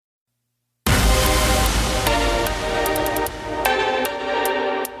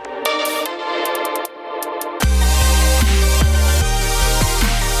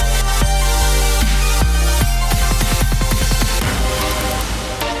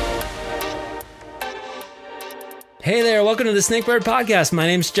Hey there, welcome to the Snakebird Podcast. My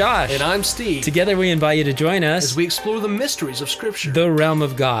name's Josh. And I'm Steve. Together we invite you to join us as we explore the mysteries of Scripture, the realm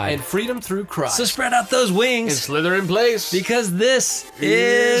of God, and freedom through Christ. So spread out those wings and slither in place, because this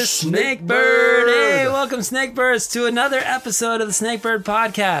is Snakebird. Hey, welcome Snakebirds to another episode of the Snakebird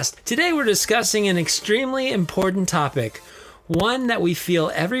Podcast. Today we're discussing an extremely important topic. One that we feel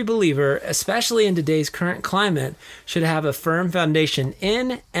every believer, especially in today's current climate, should have a firm foundation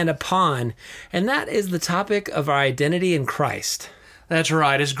in and upon, and that is the topic of our identity in Christ. That's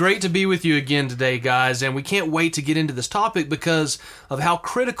right. It's great to be with you again today, guys, and we can't wait to get into this topic because of how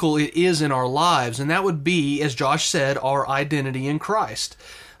critical it is in our lives, and that would be, as Josh said, our identity in Christ.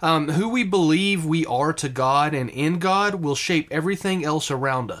 Who we believe we are to God and in God will shape everything else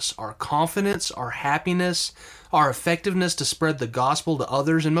around us. Our confidence, our happiness, our effectiveness to spread the gospel to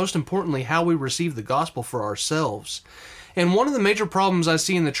others, and most importantly, how we receive the gospel for ourselves. And one of the major problems I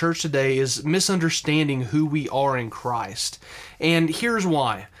see in the church today is misunderstanding who we are in Christ. And here's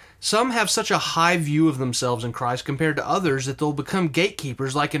why. Some have such a high view of themselves in Christ compared to others that they'll become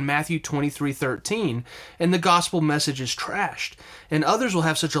gatekeepers, like in Matthew 23:13, and the gospel message is trashed. And others will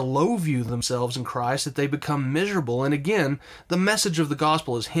have such a low view of themselves in Christ that they become miserable, and again, the message of the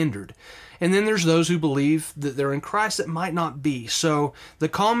gospel is hindered. And then there's those who believe that they're in Christ that might not be. So the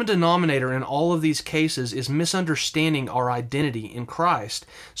common denominator in all of these cases is misunderstanding our identity in Christ.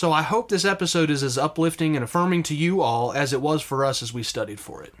 So I hope this episode is as uplifting and affirming to you all as it was for us as we studied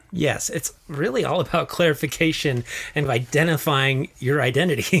for it. Yes, it's really all about clarification and identifying your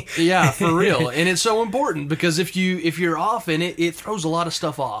identity. Yeah, for real. And it's so important because if you're off in it, it throws a lot of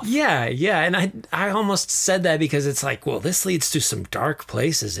stuff off. Yeah. And I almost said that because it's like, well, this leads to some dark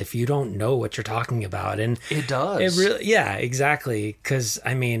places if you don't know what you're talking about. And it does. It really, yeah, exactly. Because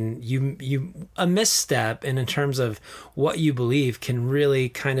I mean, you a misstep in terms of what you believe can really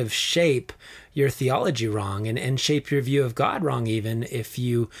kind of shape your theology wrong and shape your view of God wrong, even if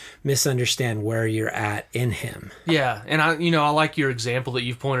you misunderstand where you're at in Him. Yeah, and I like your example that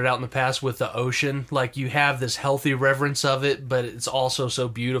you've pointed out in the past with the ocean. Like, you have this healthy reverence of it, but it's also so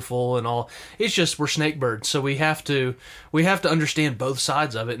beautiful and all. It's just, we're snakebirds, so we have to understand both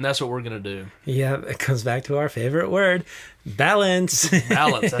sides of it, and that's what we're going to do. Yeah, it comes back to our favorite word. Balance.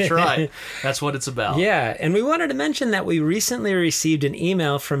 Balance, that's right. That's what it's about. Yeah, and we wanted to mention that we recently received an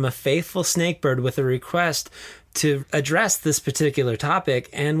email from a faithful snakebird with a request to address this particular topic,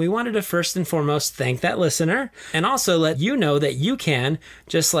 and we wanted to first and foremost thank that listener, and also let you know that you can,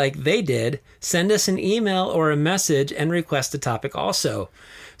 just like they did, send us an email or a message and request a topic also.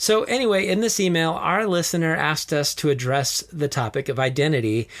 So anyway, in this email, our listener asked us to address the topic of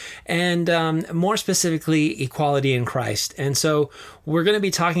identity and more specifically, equality in Christ. And so we're going to be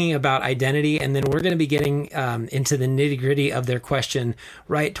talking about identity, and then we're going to be getting into the nitty-gritty of their question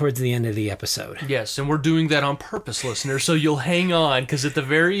right towards the end of the episode. Yes, and we're doing that on purpose, listeners, so you'll hang on, because at the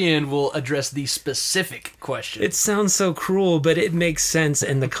very end, we'll address the specific question. It sounds so cruel, but it makes sense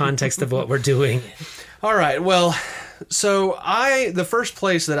in the context of what we're doing. All right, well, so the first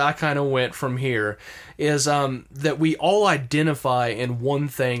place that I kind of went from here is that we all identify in one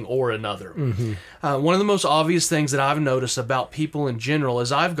thing or another. Mm-hmm. One of the most obvious things that I've noticed about people in general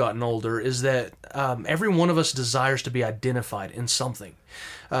as I've gotten older is that every one of us desires to be identified in something.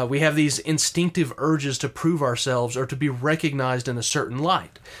 We have these instinctive urges to prove ourselves or to be recognized in a certain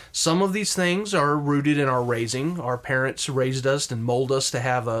light. Some of these things are rooted in our raising. Our parents raised us and molded us to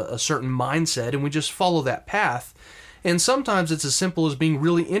have a certain mindset, and we just follow that path. And sometimes it's as simple as being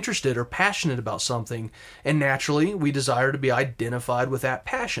really interested or passionate about something, and naturally we desire to be identified with that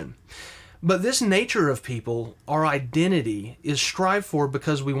passion. But this nature of people, our identity, is strived for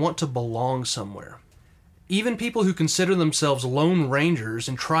because we want to belong somewhere. Even people who consider themselves lone rangers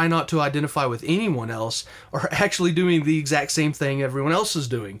and try not to identify with anyone else are actually doing the exact same thing everyone else is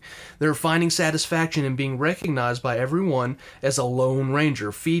doing. They're finding satisfaction in being recognized by everyone as a lone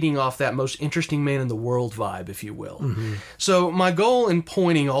ranger, feeding off that most interesting man in the world vibe, if you will. Mm-hmm. So my goal in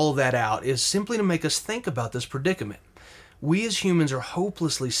pointing all of that out is simply to make us think about this predicament. We as humans are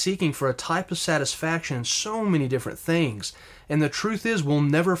hopelessly seeking for a type of satisfaction in so many different things, and the truth is we'll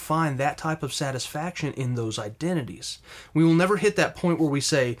never find that type of satisfaction in those identities. We will never hit that point where we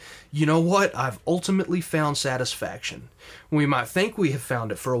say, you know what, I've ultimately found satisfaction. We might think we have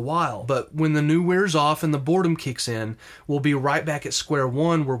found it for a while, but when the new wears off and the boredom kicks in, we'll be right back at square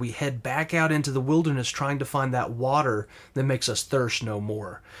one where we head back out into the wilderness trying to find that water that makes us thirst no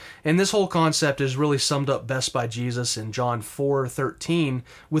more. And this whole concept is really summed up best by Jesus in John 4:13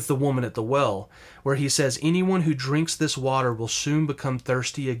 with the woman at the well, where he says, "Anyone who drinks this water will soon become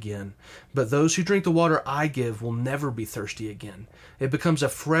thirsty again, but those who drink the water I give will never be thirsty again. It becomes a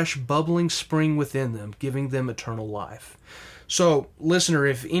fresh, bubbling spring within them, giving them eternal life." So, listener,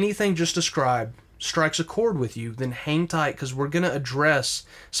 if anything just described strikes a chord with you, then hang tight, because we're going to address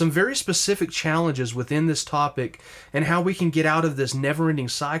some very specific challenges within this topic and how we can get out of this never-ending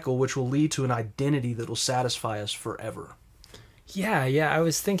cycle, which will lead to an identity that will satisfy us forever. Yeah. I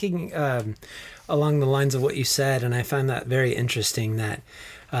was thinking along the lines of what you said, and I find that very interesting, that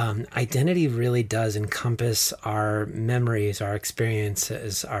identity really does encompass our memories, our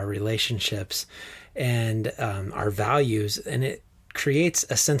experiences, our relationships, and our values, and it creates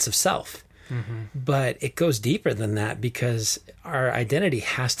a sense of self. Mm-hmm. But it goes deeper than that, because our identity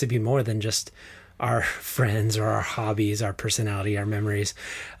has to be more than just our friends or our hobbies, our personality, our memories.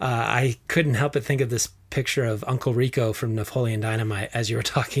 I couldn't help but think of this picture of Uncle Rico from Napoleon Dynamite as you were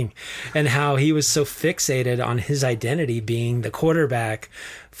talking, and how he was so fixated on his identity being the quarterback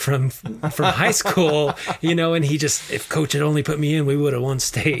from high school, and he just, if coach had only put me in, we would have won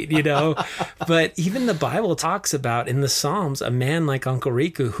state, But even the Bible talks about in the Psalms a man like Uncle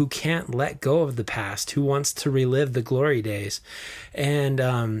Rico who can't let go of the past, who wants to relive the glory days. And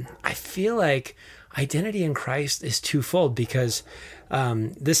I feel like identity in Christ is twofold, because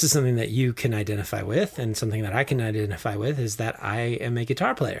this is something that you can identify with, and something that I can identify with is that I am a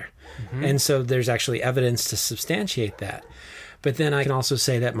guitar player. Mm-hmm. And so there's actually evidence to substantiate that. But then I can also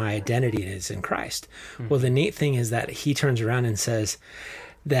say that my identity is in Christ. Mm-hmm. Well, the neat thing is that he turns around and says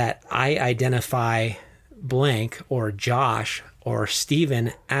that I identify blank or Josh or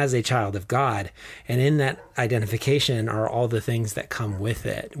Stephen as a child of God. And in that identification are all the things that come with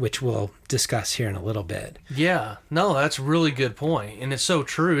it, which we'll discuss here in a little bit. Yeah, no, that's a really good point. And it's so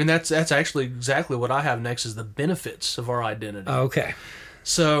true. And that's actually exactly what I have next, is the benefits of our identity. Okay.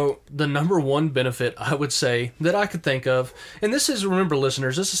 So the number one benefit I would say that I could think of, and this is, remember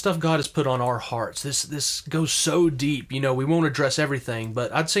listeners, this is stuff God has put on our hearts. This goes so deep, we won't address everything,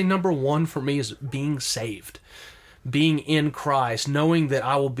 but I'd say number one for me is being saved. Being in Christ, knowing that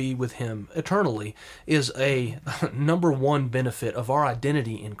I will be with him eternally, is a number one benefit of our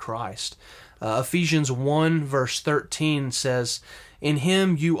identity in Christ. Ephesians 1 verse 13 says, "In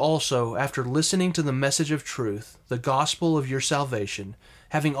him you also, after listening to the message of truth, the gospel of your salvation,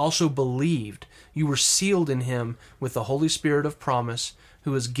 having also believed, you were sealed in him with the Holy Spirit of promise,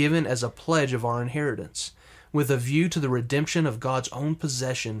 who is given as a pledge of our inheritance, with a view to the redemption of God's own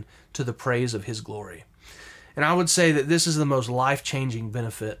possession, to the praise of his glory." And I would say that this is the most life-changing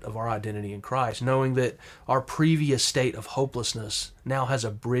benefit of our identity in Christ, knowing that our previous state of hopelessness now has a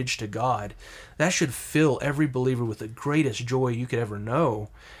bridge to God. That should fill every believer with the greatest joy you could ever know.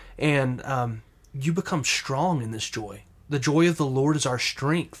 And you become strong in this joy. The joy of the Lord is our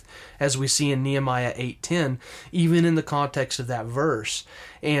strength, as we see in Nehemiah 8:10, even in the context of that verse.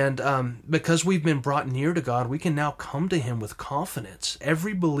 And because we've been brought near to God, we can now come to him with confidence.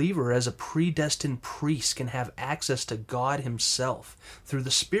 Every believer, as a predestined priest, can have access to God himself through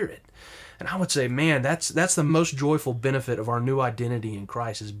the Spirit. And I would say, man, that's the most joyful benefit of our new identity in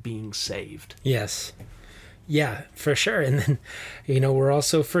Christ, is being saved. Yes. Yeah, for sure. And then, we're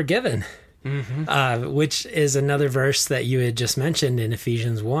also forgiven. Mm-hmm. Which is another verse that you had just mentioned in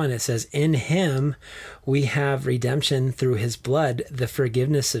Ephesians 1. It says, "In him we have redemption through his blood, the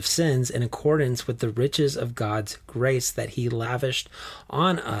forgiveness of sins, in accordance with the riches of God's grace that he lavished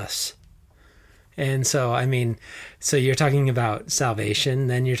on us." And so, so you're talking about salvation,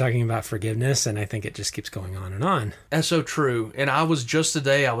 then you're talking about forgiveness, and I think it just keeps going on and on. That's so true. And I was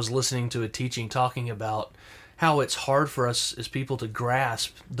listening to a teaching talking about how it's hard for us as people to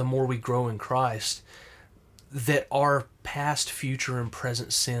grasp, the more we grow in Christ, that our past, future, and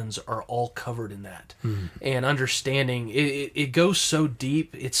present sins are all covered in that. Mm-hmm. And understanding, it goes so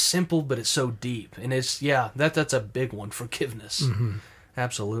deep. It's simple, but it's so deep. And that's a big one, forgiveness. Mm-hmm.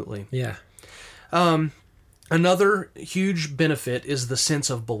 Absolutely. Yeah. Another huge benefit is the sense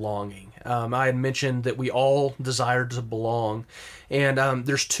of belonging. I had mentioned that we all desire to belong. And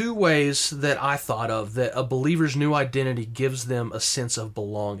there's two ways that I thought of that a believer's new identity gives them a sense of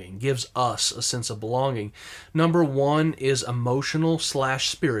belonging, gives us a sense of belonging. Number one is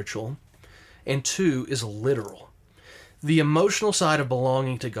emotional/spiritual, and two is literal. The emotional side of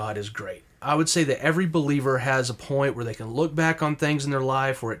belonging to God is great. I would say that every believer has a point where they can look back on things in their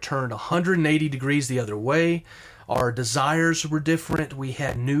life where it turned 180 degrees the other way. Our desires were different. We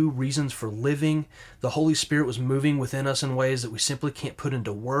had new reasons for living. The Holy Spirit was moving within us in ways that we simply can't put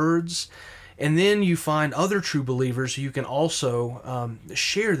into words. And then you find other true believers who you can also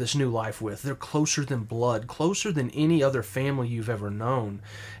share this new life with. They're closer than blood, closer than any other family you've ever known.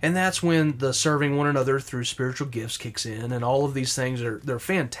 And that's when the serving one another through spiritual gifts kicks in, and all of these things they're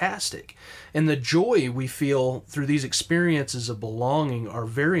fantastic. And the joy we feel through these experiences of belonging are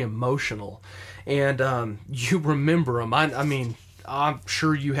very emotional. And you remember them. I mean, I'm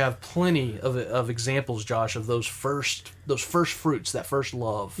sure you have plenty of examples, Josh, of those first fruits, that first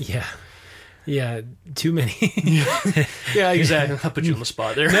love. Yeah, too many. Yeah, exactly. I put you on the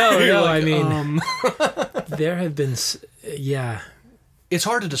spot there. No, like, I mean, there have been, it's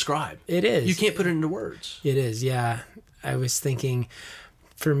hard to describe. It is. You can't put it into words. It is, yeah. I was thinking,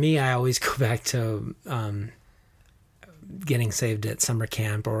 for me, I always go back to getting saved at summer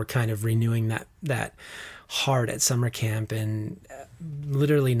camp, or kind of renewing that heart at summer camp, and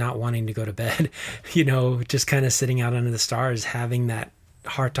literally not wanting to go to bed, just kind of sitting out under the stars, having that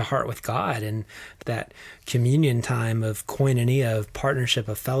heart to heart with God, and that communion time of koinonia, of partnership,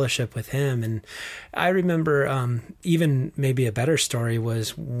 of fellowship with Him. And I remember even maybe a better story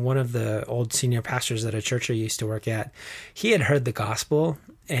was one of the old senior pastors at a church I used to work at. He had heard the gospel,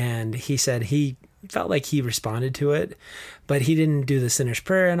 and he said he felt like he responded to it, but he didn't do the sinner's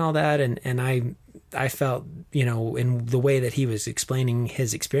prayer and all that. And I felt, in the way that he was explaining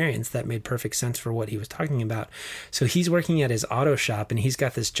his experience, that made perfect sense for what he was talking about. So he's working at his auto shop, and he's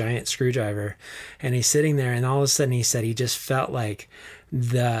got this giant screwdriver, and he's sitting there, and all of a sudden he said he just felt like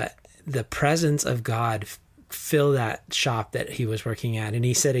the presence of God fill that shop that he was working at. And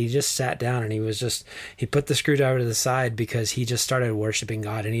he said he just sat down, and he put the screwdriver to the side, because he just started worshiping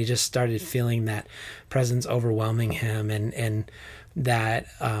God, and he just started feeling that presence overwhelming him, and that,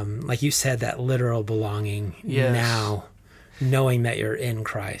 like you said, that literal belonging. Yes. Now, knowing that you're in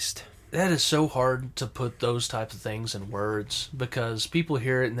Christ. That is so hard to put those types of things in words, because people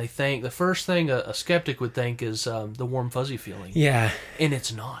hear it and they think, the first thing a skeptic would think is the warm fuzzy feeling. Yeah. And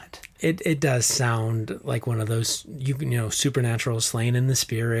it's not. It does sound like one of those, supernatural, slain in the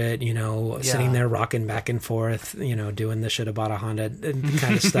spirit, sitting there rocking back and forth, doing the should have bought a Honda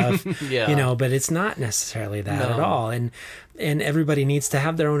kind of stuff, Yeah. But it's not necessarily that at all. And everybody needs to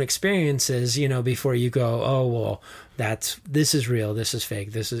have their own experiences, before you go, oh, well, this is real, this is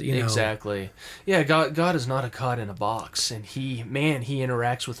fake, this is, Exactly. Yeah, God is not a God in a box, and He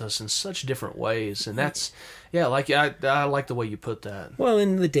interacts with us in such different ways, and that's, I like the way you put that. Well,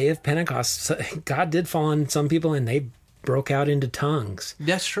 in the day of Pentecost, God did fall on some people, and they broke out into tongues.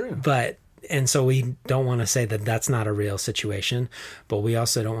 That's true. And so we don't want to say that that's not a real situation, but we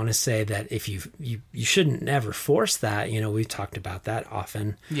also don't want to say that if you shouldn't ever force that. We've talked about that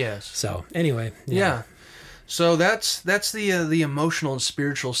often. Yes. So anyway. Yeah. So that's the emotional and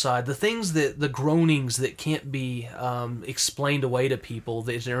spiritual side, the things the groanings that can't be explained away to people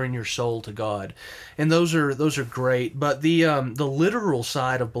that are in your soul to God, and those are great. But the literal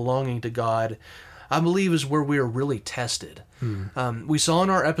side of belonging to God, I believe, is where we are really tested. We saw in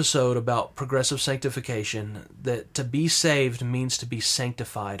our episode about progressive sanctification that to be saved means to be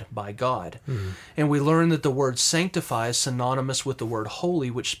sanctified by God. And we learned that the word sanctify is synonymous with the word holy,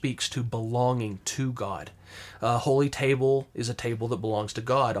 which speaks to belonging to God. A holy table is a table that belongs to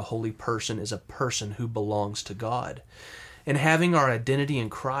God. A holy person is a person who belongs to God. And having our identity in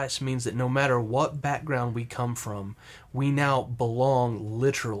Christ means that no matter what background we come from, we now belong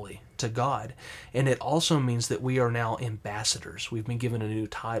literally to God. And it also means that we are now ambassadors. We've been given a new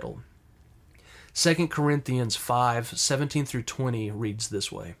title. 2 Corinthians 5:17 through 20 reads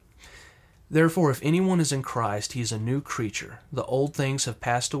this way. Therefore, if anyone is in Christ, he is a new creature. The old things have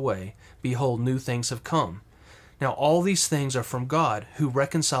passed away. Behold, new things have come. Now all these things are from God, who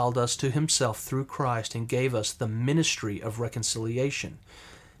reconciled us to Himself through Christ and gave us the ministry of reconciliation.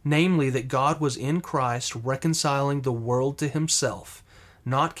 Namely, that God was in Christ reconciling the world to Himself,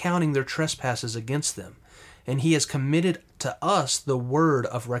 not counting their trespasses against them. And He has committed to us the word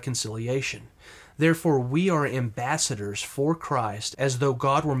of reconciliation. Therefore, we are ambassadors for Christ, as though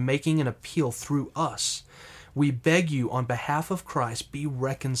God were making an appeal through us. We beg you, on behalf of Christ, be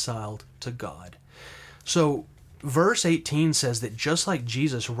reconciled to God. So, verse 18 says that just like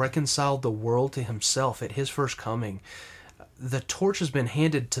Jesus reconciled the world to Himself at His first coming, the torch has been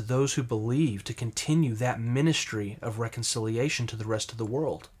handed to those who believe to continue that ministry of reconciliation to the rest of the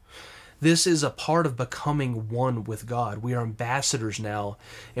world. This is a part of becoming one with God. We are ambassadors now,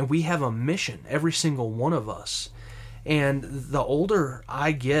 and we have a mission, every single one of us. And the older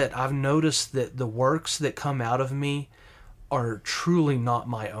I get, I've noticed that the works that come out of me are truly not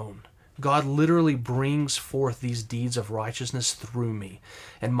my own. God literally brings forth these deeds of righteousness through me.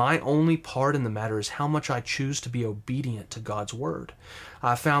 And my only part in the matter is how much I choose to be obedient to God's word.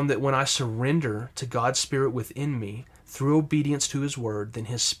 I found that when I surrender to God's Spirit within me, through obedience to His word, then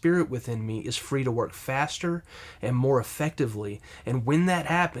His Spirit within me is free to work faster and more effectively. And when that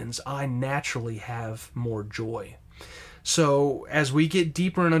happens, I naturally have more joy. So as we get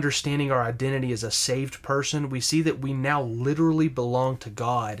deeper in understanding our identity as a saved person, we see that we now literally belong to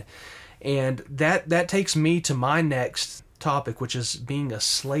God. And that takes me to my next topic, which is being a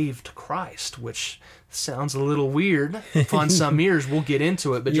slave to Christ, which sounds a little weird upon some ears. We'll get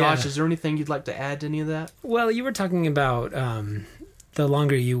into it. But Josh, is there anything you'd like to add to any of that? Well, you were talking about the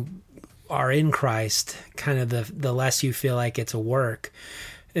longer you are in Christ, kind of the less you feel like it's a work.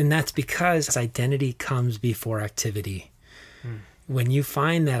 And that's because identity comes before activity. When you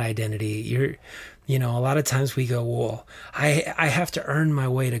find that identity, a lot of times we go, well, I have to earn my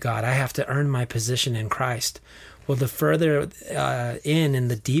way to God. I have to earn my position in Christ. Well, the further in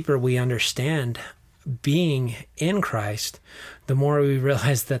and the deeper we understand being in Christ, the more we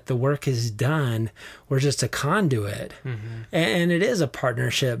realize that the work is done. We're just a conduit. Mm-hmm. And it is a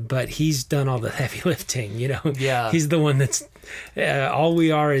partnership, but He's done all the heavy lifting, Yeah. He's the one that's, all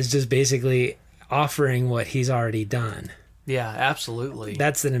we are is just basically offering what He's already done. Yeah, absolutely.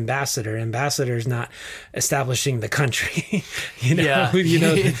 That's an ambassador. Ambassador's not establishing the country. Yeah.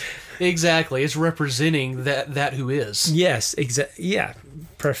 Exactly. It's representing that who is. Yes, exactly. Yeah,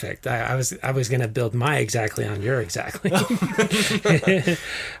 perfect. I was going to build my exactly on your exactly.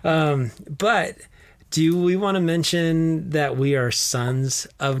 But do we want to mention that we are sons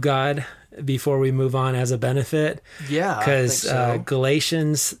of God before we move on as a benefit? Yeah, because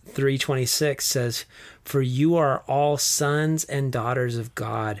Galatians 3:26 says, "For you are all sons and daughters of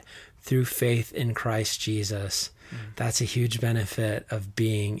God through faith in Christ Jesus." That's a huge benefit of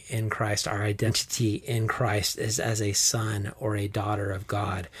being in Christ. Our identity in Christ is as a son or a daughter of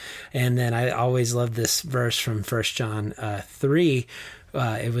God. And then I always love this verse from 1 John 3.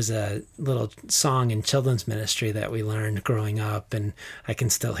 It was a little song in children's ministry that we learned growing up, and I can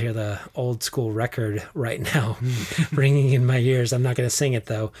still hear the old school record right now ringing in my ears. I'm not going to sing it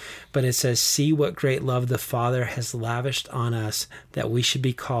though, but it says, "See what great love the Father has lavished on us, that we should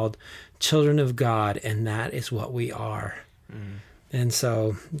be called children of God, and that is what we are." And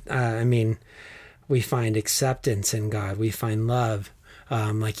so, we find acceptance in God. We find love.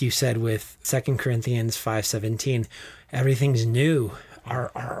 Like you said with 2 Corinthians 5:17, everything's new.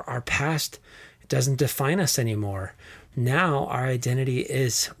 Our past doesn't define us anymore. Now our identity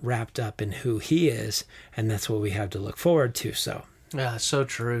is wrapped up in who He is, and that's what we have to look forward to. So yeah, so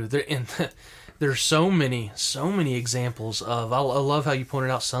true. There's so many examples of. I love how you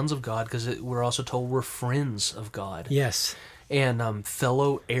pointed out sons of God, because we're also told we're friends of God. Yes. And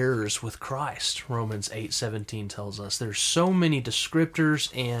fellow heirs with Christ, Romans 8:17 tells us. There's so many descriptors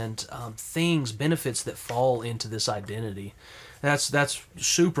and benefits that fall into this identity. That's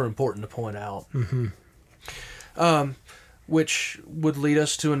super important to point out. Mm-hmm. Which would lead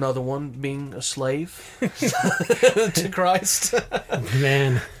us to another one, being a slave to Christ.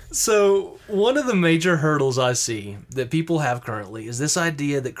 Man. So one of the major hurdles I see that people have currently is this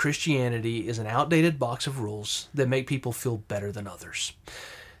idea that Christianity is an outdated box of rules that make people feel better than others.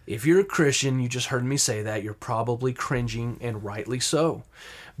 If you're a Christian, you just heard me say that, you're probably cringing, and rightly so.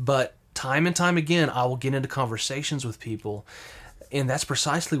 But time and time again, I will get into conversations with people, and that's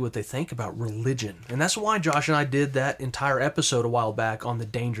precisely what they think about religion. And that's why Josh and I did that entire episode a while back on the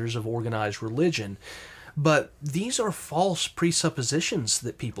dangers of organized religion. But these are false presuppositions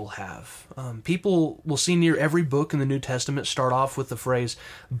that people have. People will see near every book in the New Testament start off with the phrase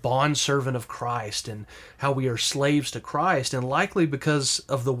bondservant of Christ, and how we are slaves to Christ, and likely because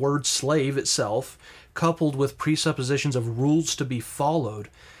of the word slave itself, coupled with presuppositions of rules to be followed,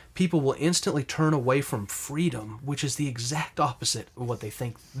 people will instantly turn away from freedom, which is the exact opposite of what they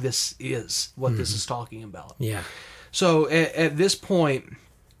think this is, what this is talking about. Yeah. So at this point,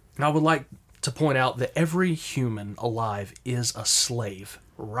 I would like to point out that every human alive is a slave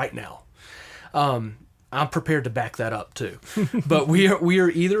right now. I'm prepared to back that up too. But we are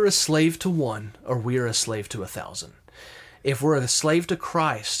either a slave to one, or we are a slave to 1,000. If we're a slave to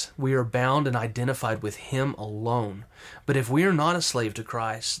Christ, we are bound and identified with Him alone. But if we are not a slave to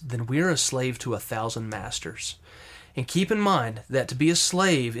Christ, then we are a slave to 1,000 masters. And keep in mind that to be a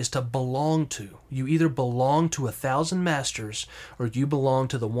slave is to belong to. You either belong to 1,000 masters, or you belong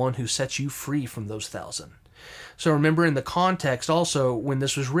to the one who sets you free from those 1,000. So remember in the context also, when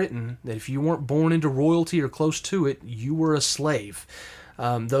this was written, that if you weren't born into royalty or close to it, you were a slave.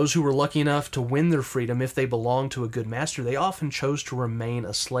 Those who were lucky enough to win their freedom, if they belonged to a good master, they often chose to remain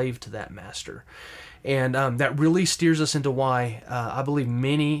a slave to that master. And that really steers us into why I believe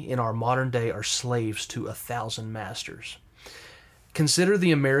many in our modern day are slaves to 1,000 masters. Consider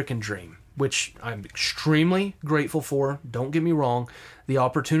the American dream, which I'm extremely grateful for. Don't get me wrong. The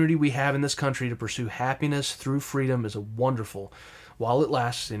opportunity we have in this country to pursue happiness through freedom is wonderful, while it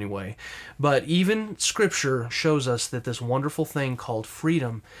lasts anyway. But even Scripture shows us that this wonderful thing called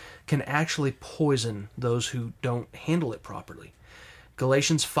freedom can actually poison those who don't handle it properly.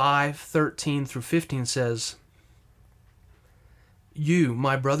 Galatians 5:13 through 15 says, "You,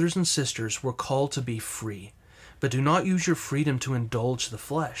 my brothers and sisters, were called to be free, but do not use your freedom to indulge the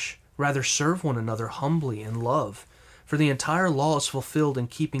flesh. Rather serve one another humbly in love. For the entire law is fulfilled in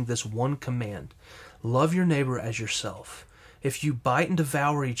keeping this one command: love your neighbor as yourself. If you bite and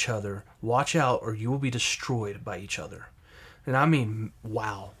devour each other, watch out, or you will be destroyed by each other." And I mean,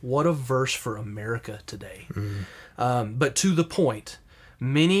 wow, what a verse for America today. But to the point,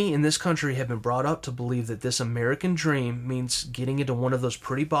 many in this country have been brought up to believe that this American dream means getting into one of those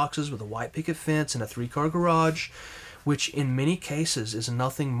pretty boxes with a white picket fence and a 3-car garage, which in many cases is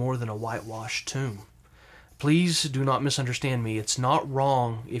nothing more than a whitewashed tomb. Please do not misunderstand me. It's not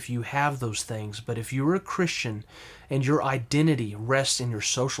wrong if you have those things, but if you're a Christian and your identity rests in your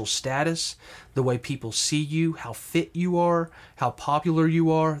social status, the way people see you, how fit you are, how popular you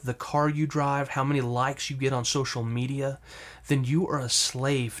are, the car you drive, how many likes you get on social media, then you are a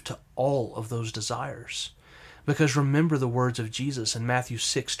slave to all of those desires. Because remember the words of Jesus in Matthew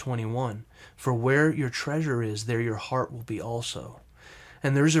 6:21, "For where your treasure is, there your heart will be also."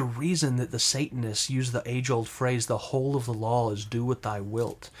 And there's a reason that the Satanists use the age-old phrase, "the whole of the law is do what thou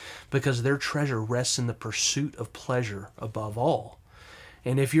wilt," because their treasure rests in the pursuit of pleasure above all.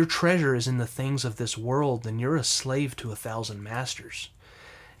 And if your treasure is in the things of this world, then you're a slave to 1,000 masters.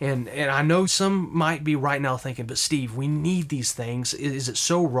 And I know some might be right now thinking, "But Steve, we need these things. Is it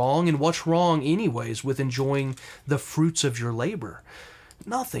so wrong? And what's wrong anyways with enjoying the fruits of your labor?"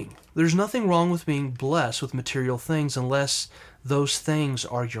 Nothing. There's nothing wrong with being blessed with material things unless those things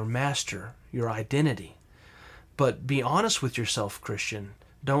are your master, your identity. But be honest with yourself, Christian.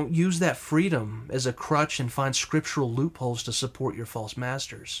 Don't use that freedom as a crutch and find scriptural loopholes to support your false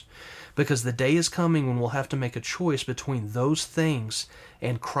masters. Because the day is coming when we'll have to make a choice between those things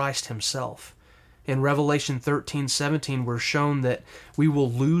and Christ himself. In Revelation 13:17, we're shown that we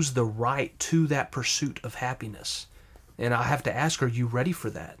will lose the right to that pursuit of happiness. And I have to ask, are you ready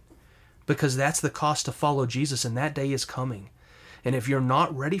for that? Because that's the cost to follow Jesus, and that day is coming. And if you're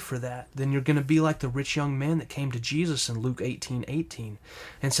not ready for that, then you're going to be like the rich young man that came to Jesus in Luke 18:18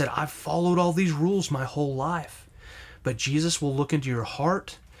 and said, "I've followed all these rules my whole life." But Jesus will look into your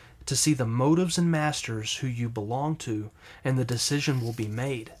heart to see the motives and masters who you belong to, and the decision will be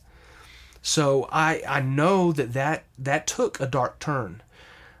made. So I know that took a dark turn,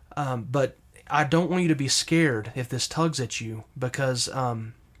 but I don't want you to be scared if this tugs at you, because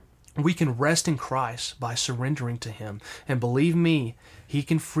we can rest in Christ by surrendering to him. And believe me, he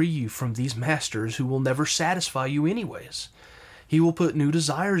can free you from these masters who will never satisfy you anyways. He will put new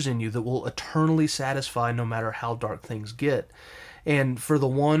desires in you that will eternally satisfy no matter how dark things get. And for the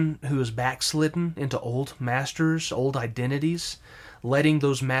one who is backslidden into old masters, old identities, letting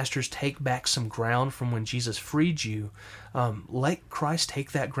those masters take back some ground from when Jesus freed you, let Christ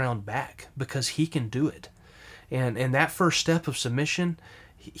take that ground back, because he can do it. And that first step of submission,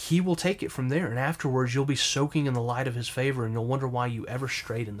 he will take it from there. And afterwards, you'll be soaking in the light of his favor, and you'll wonder why you ever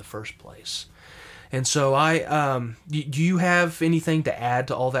strayed in the first place. And so do you have anything to add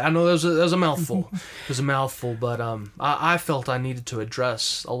to all that? I know that was a mouthful. It was a mouthful, but I felt I needed to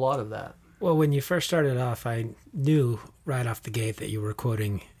address a lot of that. Well, when you first started off, I knew right off the gate that you were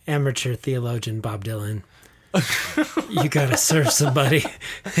quoting amateur theologian Bob Dylan. You gotta serve somebody.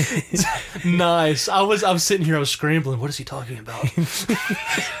 Nice. I was sitting here, I was scrambling. What is he talking about?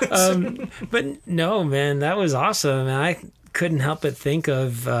 But no, man, that was awesome. And I couldn't help but think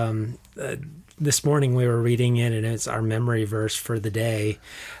of this morning we were reading it, and it's our memory verse for the day.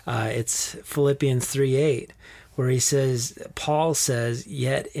 It's Philippians 3:8. Where Paul says,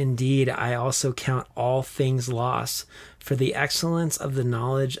 "Yet indeed I also count all things loss for the excellence of the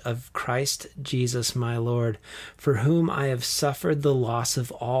knowledge of Christ Jesus my Lord, for whom I have suffered the loss of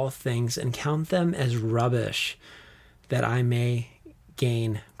all things, and count them as rubbish, that I may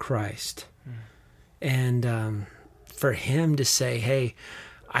gain Christ." And for him to say, "Hey,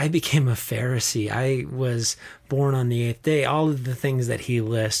 I became a Pharisee. I was born on the 8th day." All of the things that he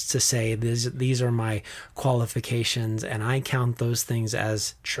lists, to say these are my qualifications, and I count those things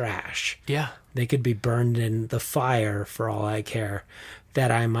as trash. Yeah. They could be burned in the fire for all I care.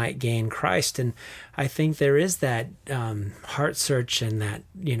 that I might gain Christ. And I think there is that heart search, and that,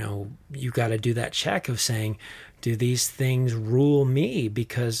 you got to do that check of saying, do these things rule me?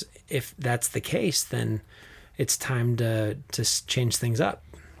 Because if that's the case, then it's time to change things up.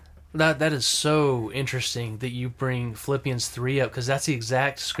 That is so interesting that you bring Philippians 3 up, because that's the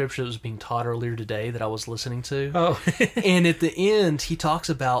exact scripture that was being taught earlier today that I was listening to. Oh. And at the end, he talks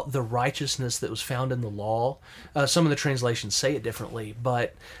about the righteousness that was found in the law. Some of the translations say it differently,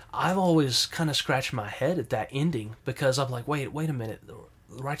 but I've always kind of scratched my head at that ending, because I'm like, wait a minute.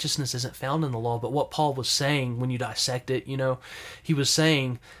 Righteousness isn't found in the law. But what Paul was saying, when you dissect it, he was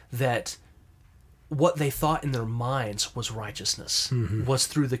saying that what they thought in their minds was righteousness, was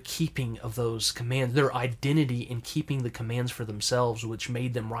through the keeping of those commands, their identity in keeping the commands for themselves, which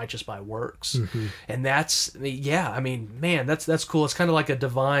made them righteous by works. And that's cool. It's kind of like a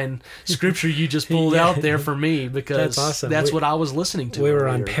divine scripture you just pulled out there for me, because that's awesome. That's what I was listening to. We were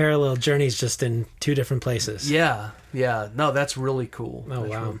on parallel journeys, just in two different places. Yeah. No, that's really cool. Oh, that's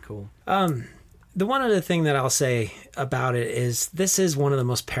wow. really cool. The one other thing that I'll say about it is, this is one of the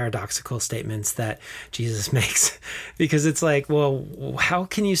most paradoxical statements that Jesus makes, because it's like, well, how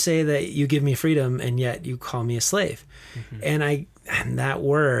can you say that you give me freedom and yet you call me a slave? And that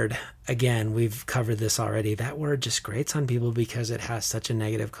word, again, we've covered this already, that word just grates on people because it has such a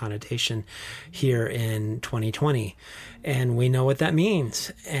negative connotation here in 2020. And we know what that means.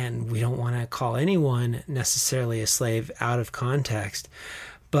 And we don't want to call anyone necessarily a slave out of context.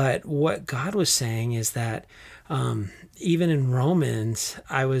 But what God was saying is that even in Romans,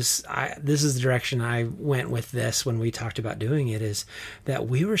 this is the direction I went with this when we talked about doing it, is that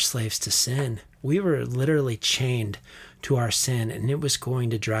we were slaves to sin. We were literally chained to our sin, and it was going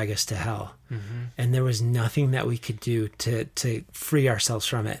to drag us to hell. And there was nothing that we could do to free ourselves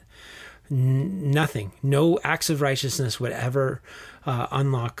from it. Nothing. No acts of righteousness would ever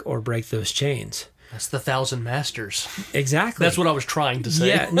unlock or break those chains. That's the 1,000 masters. Exactly. That's what I was trying to say.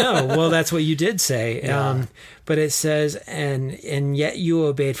 Yeah, no, well, that's what you did say. Yeah. But it says, and yet you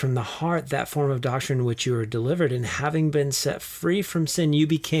obeyed from the heart that form of doctrine which you were delivered, and having been set free from sin, you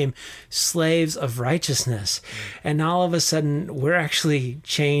became slaves of righteousness. And now all of a sudden, we're actually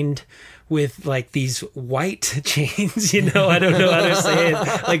chained with like these white chains, I don't know how to say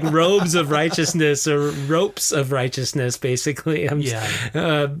it, like robes of righteousness or ropes of righteousness, basically.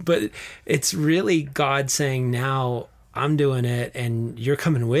 But it's really God saying, now I'm doing it and you're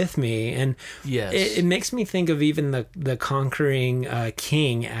coming with me. And yes, it makes me think of even the conquering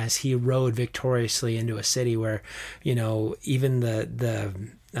king as he rode victoriously into a city where, even the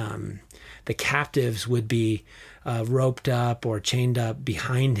captives would be roped up or chained up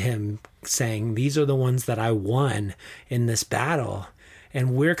behind him, saying, these are the ones that I won in this battle.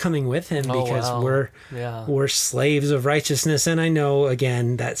 And we're coming with him because we're slaves of righteousness. And I know,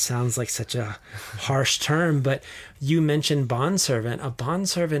 again, that sounds like such a harsh term, but you mentioned bondservant. A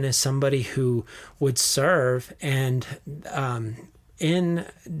bondservant is somebody who would serve, and in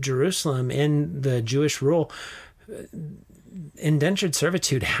Jerusalem, in the Jewish rule, indentured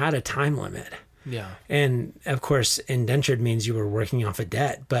servitude had a time limit. Yeah. And of course, indentured means you were working off a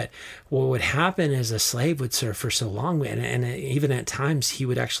debt. But what would happen is a slave would serve for so long, and even at times he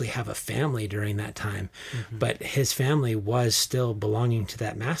would actually have a family during that time. But his family was still belonging to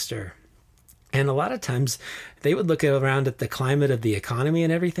that master. And a lot of times they would look around at the climate of the economy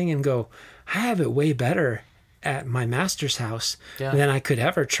and everything and go, I have it way better at my master's house than I could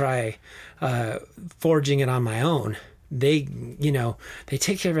ever try forging it on my own. They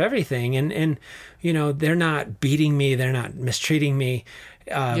take care of everything, and they're not beating me, they're not mistreating me.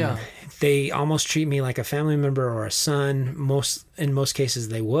 They almost treat me like a family member or a son. In most cases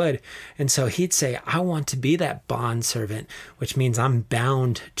they would. And so he'd say, I want to be that bond servant, which means I'm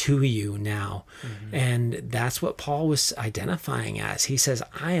bound to you now. And that's what Paul was identifying as. He says,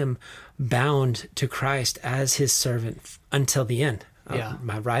 I am bound to Christ as his servant until the end.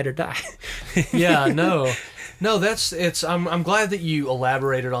 My ride or die. No, I'm glad that you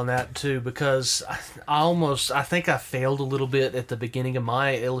elaborated on that too, because I think I failed a little bit at the beginning of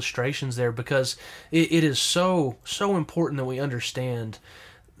my illustrations there, because it is so important that we understand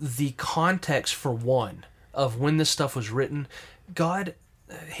the context, for one, of when this stuff was written. God,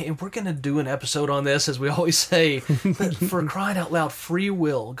 and we're going to do an episode on this, as we always say, but for crying out loud, free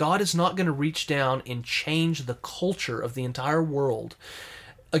will. God is not going to reach down and change the culture of the entire world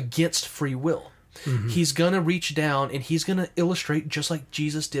against free will. He's going to reach down and he's going to illustrate, just like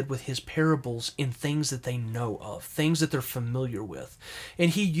Jesus did with his parables, in things that they know of, things that they're familiar with. And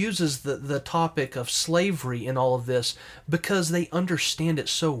he uses the topic of slavery in all of this because they understand it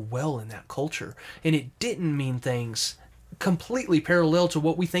so well in that culture. And it didn't mean things completely parallel to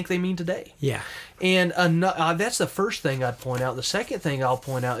what we think they mean today. Yeah. And that's the first thing I'd point out. The second thing I'll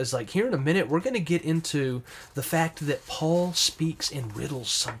point out is, like, here in a minute, we're going to get into the fact that Paul speaks in riddles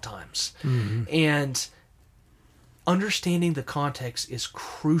sometimes. Mm-hmm. And understanding the context is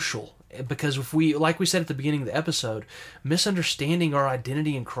crucial, because if we, like we said at the beginning of the episode, misunderstanding our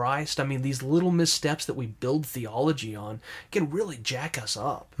identity in Christ, I mean, these little missteps that we build theology on can really jack us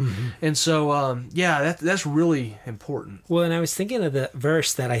up. Mm-hmm. And so, that's really important. Well, and I was thinking of the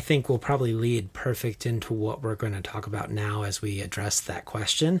verse that I think will probably lead perfect into what we're going to talk about now as we address that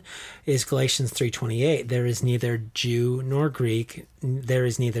question, is Galatians 3:28. There is neither Jew nor Greek, there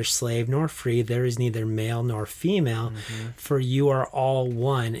is neither slave nor free, there is neither male nor female, for you are all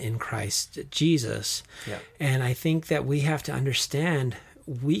one in Christ Jesus. Yeah. And I think that we have to understand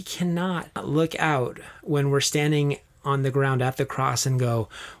we cannot look out when we're standing on the ground at the cross and go,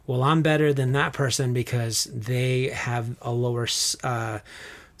 well, I'm better than that person because they have a lower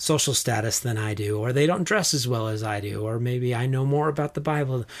social status than I do, or they don't dress as well as I do, or maybe I know more about the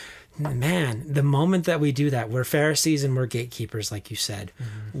Bible. Man, the moment that we do that, we're Pharisees and we're gatekeepers, like you said.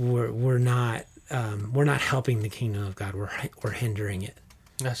 Mm-hmm. We're not helping the kingdom of God. We're hindering it.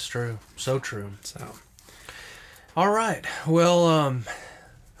 That's true. So true. So, all right. Well,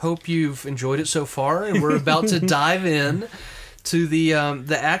 hope you've enjoyed it so far, and we're about to dive in to the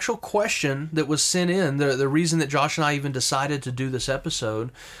actual question that was sent in. The reason that Josh and I even decided to do this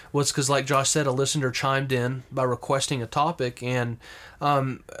episode was because, like Josh said, a listener chimed in by requesting a topic, and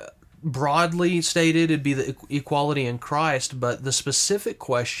broadly stated, it'd be the equality in Christ, but the specific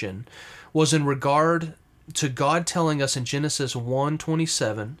question was in regard to God telling us in Genesis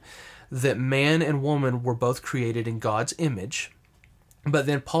 1:27 that man and woman were both created in God's image. But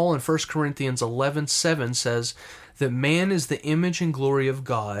then Paul in 1 Corinthians 11:7 says that man is the image and glory of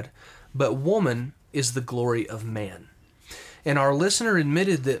God, but woman is the glory of man. And our listener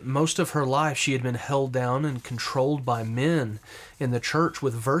admitted that most of her life she had been held down and controlled by men in the church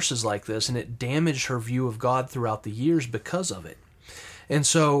with verses like this, and it damaged her view of God throughout the years because of it. And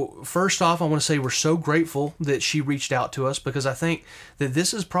so, first off, I want to say we're so grateful that she reached out to us, because I think that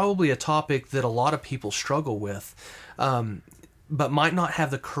this is probably a topic that a lot of people struggle with, but might not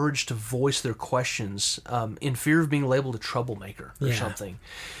have the courage to voice their questions in fear of being labeled a troublemaker or something.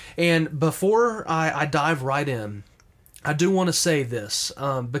 And before I dive right in, I do want to say this,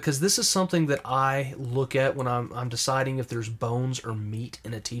 because this is something that I look at when I'm deciding if there's bones or meat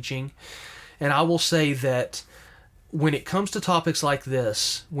in a teaching. And I will say that when it comes to topics like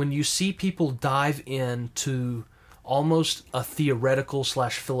this, when you see people dive into almost a theoretical /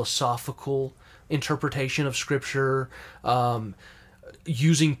 philosophical interpretation of Scripture,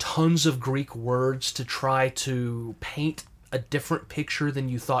 using tons of Greek words to try to paint a different picture than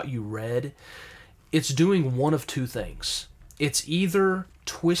you thought you read, it's doing one of two things. It's either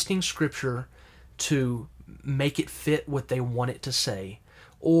twisting Scripture to make it fit what they want it to say,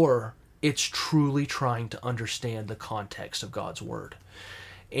 or it's truly trying to understand the context of God's Word.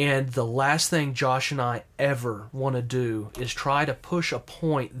 And the last thing Josh and I ever want to do is try to push a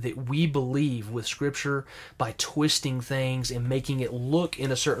point that we believe with Scripture by twisting things and making it look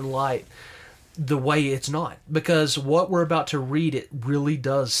in a certain light the way it's not. Because what we're about to read, it really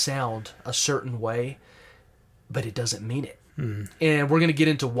does sound a certain way, but it doesn't mean it. And we're going to get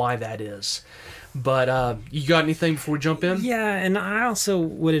into why that is. But you got anything before we jump in? Yeah, and I also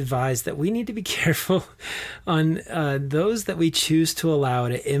would advise that we need to be careful on those that we choose to allow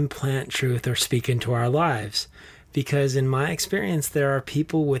to implant truth or speak into our lives. Because in my experience, there are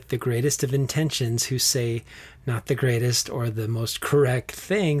people with the greatest of intentions who say not the greatest or the most correct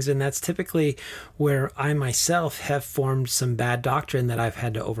things, and that's typically where I myself have formed some bad doctrine that I've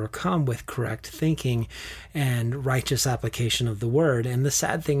had to overcome with correct thinking and righteous application of the Word. And the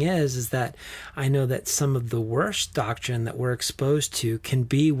sad thing is that I know that some of the worst doctrine that we're exposed to can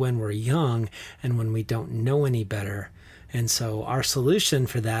be when we're young and when we don't know any better. And so our solution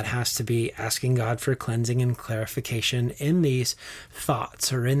for that has to be asking God for cleansing and clarification in these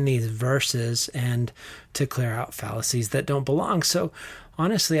thoughts or in these verses, and to clear out fallacies that don't belong. So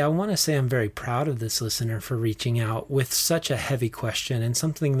honestly, I want to say I'm very proud of this listener for reaching out with such a heavy question, and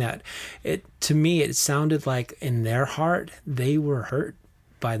something that to me, it sounded like in their heart, they were hurt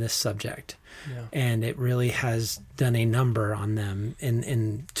by this subject. Yeah. And it really has done a number on them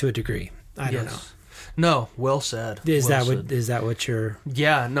in to a degree. I don't know. No, well said. Is that what you're...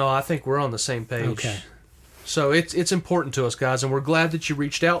 Yeah, no, I think we're on the same page. Okay. So it's important to us, guys, and we're glad that you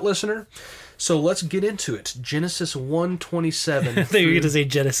reached out, listener. So let's get into it. Genesis 1:27. I think you're going to say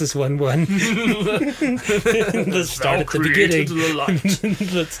Genesis 1:1. Let's start at the beginning.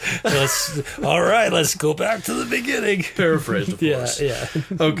 All right, let's go back to the beginning. Paraphrased, of course. Yeah.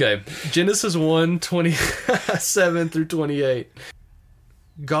 Okay, Genesis 1:27 through 28.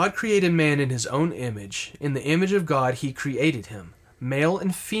 God created man in his own image. In the image of God he created him. Male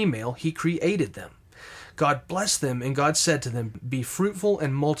and female he created them. God blessed them, and God said to them, "Be fruitful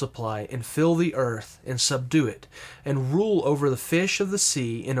and multiply, and fill the earth, and subdue it, and rule over the fish of the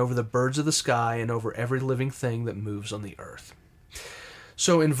sea, and over the birds of the sky, and over every living thing that moves on the earth."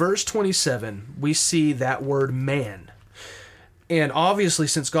 So in verse 27, we see that word man. And obviously,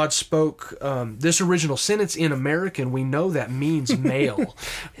 since God spoke this original sentence in American, we know that means male.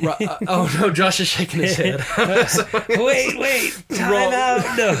 Oh, no, Josh is shaking his head. Wait, time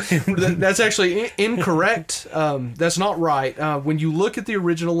out. No. That's actually incorrect. That's not right. When you look at the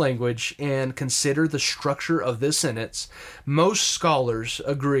original language and consider the structure of this sentence, most scholars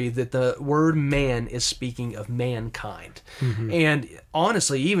agree that the word man is speaking of mankind. Mm-hmm. And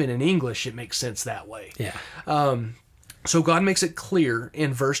honestly, even in English, it makes sense that way. Yeah. So God makes it clear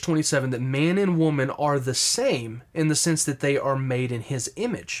in verse 27 that man and woman are the same in the sense that they are made in his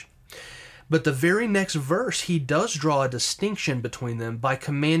image. But the very next verse, he does draw a distinction between them by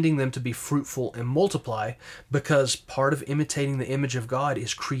commanding them to be fruitful and multiply, because part of imitating the image of God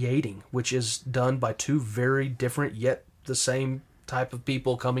is creating, which is done by two very different yet the same type of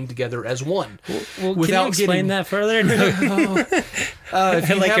people coming together as one. Well, can you explain that further? No. If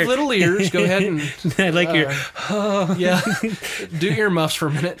you have little ears, go ahead and... I like your... Yeah, do earmuffs for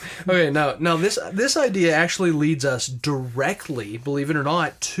a minute. Okay, now this idea actually leads us directly, believe it or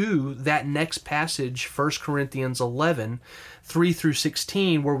not, to that next passage, 1 Corinthians 11, 3 through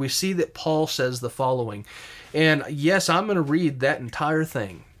 16, where we see that Paul says the following. And yes, I'm going to read that entire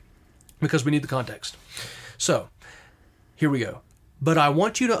thing, because we need the context. So, here we go. "But I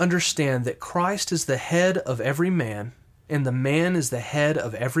want you to understand that Christ is the head of every man, and the man is the head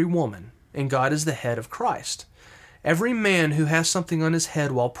of every woman, and God is the head of Christ. Every man who has something on his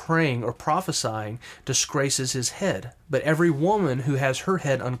head while praying or prophesying disgraces his head, but every woman who has her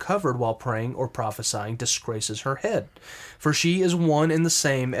head uncovered while praying or prophesying disgraces her head, for she is one and the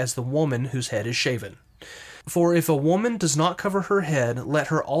same as the woman whose head is shaven. For if a woman does not cover her head, let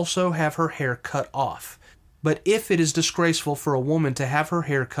her also have her hair cut off. But if it is disgraceful for a woman to have her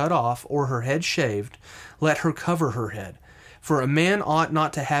hair cut off or her head shaved, let her cover her head. For a man ought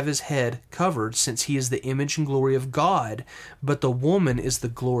not to have his head covered, since he is the image and glory of God, but the woman is the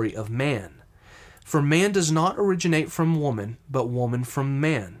glory of man. For man does not originate from woman, but woman from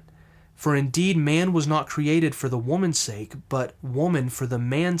man. For indeed man was not created for the woman's sake, but woman for the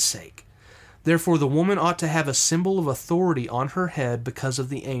man's sake. Therefore the woman ought to have a symbol of authority on her head because of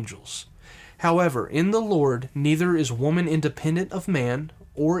the angels. However, in the Lord, neither is woman independent of man,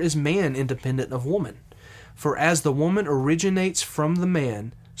 or is man independent of woman. For as the woman originates from the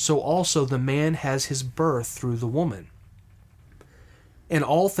man, so also the man has his birth through the woman. And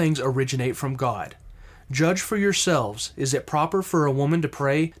all things originate from God. Judge for yourselves, is it proper for a woman to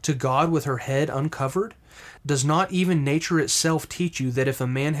pray to God with her head uncovered? Does not even nature itself teach you that if a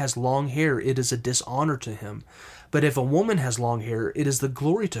man has long hair, it is a dishonor to him? But if a woman has long hair, it is the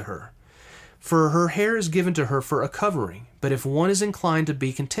glory to her. For her hair is given to her for a covering. But if one is inclined to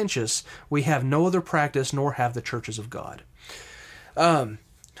be contentious, we have no other practice, nor have the churches of God."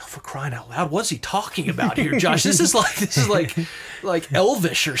 For crying out loud, what's he talking about here, Josh? This is like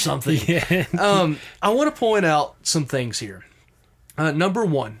Elvish or something. Yeah. I want to point out some things here. Number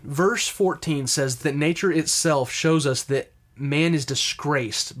one, verse 14 says that nature itself shows us that man is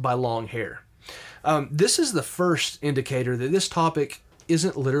disgraced by long hair. This is the first indicator that this topic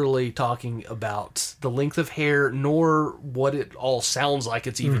isn't literally talking about the length of hair, nor what it all sounds like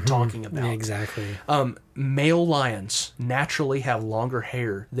it's even talking about. Yeah, exactly. Male lions naturally have longer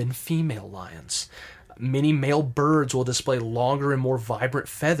hair than female lions. Many male birds will display longer and more vibrant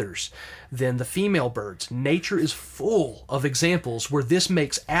feathers than the female birds. Nature is full of examples where this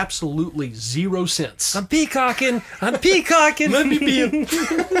makes absolutely zero sense. I'm peacocking. Let me be a...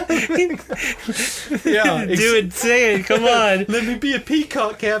 Yeah, do it, say it, come on. Let me be a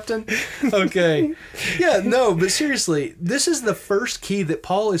peacock, Captain. Okay. Yeah, no, but seriously, this is the first key that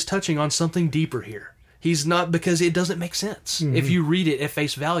Paul is touching on something deeper here. He's not, because it doesn't make sense if you read it at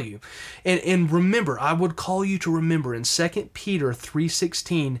face value. And remember, I would call you to remember in 2 Peter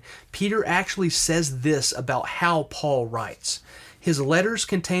 3:16, Peter actually says this about how Paul writes. His letters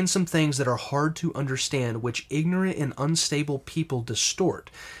contain some things that are hard to understand, which ignorant and unstable people distort,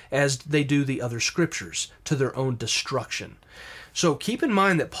 as they do the other scriptures, to their own destruction. So keep in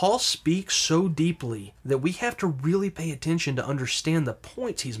mind that Paul speaks so deeply that we have to really pay attention to understand the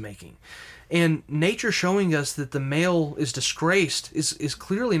points he's making. And nature showing us that the male is disgraced is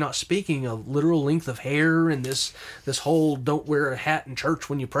clearly not speaking of literal length of hair and this whole don't wear a hat in church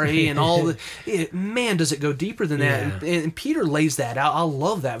when you pray and all the man, does it go deeper than that? And Peter lays that out. I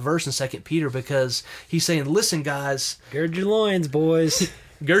love that verse in 2 Peter because he's saying, listen, guys, gird your loins, boys.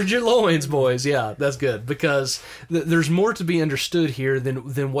 Gird your loins, boys. Yeah, that's good because there's more to be understood here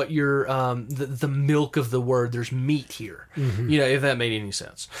than what you're the milk of the word. There's meat here, if that made any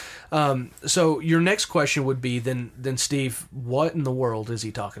sense. So your next question would be then Steve, what in the world is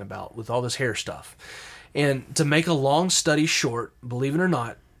he talking about with all this hair stuff? And to make a long study short, believe it or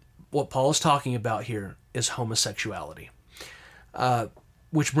not, what Paul is talking about here is homosexuality.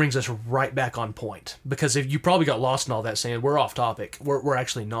 Which brings us right back on point. Because if you probably got lost in all that saying, we're off topic. We're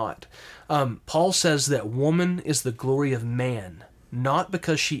actually not. Paul says that woman is the glory of man, not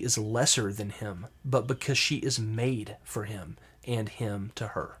because she is lesser than him, but because she is made for him and him to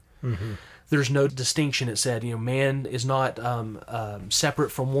her. Mm-hmm. There's no distinction. It said, man is not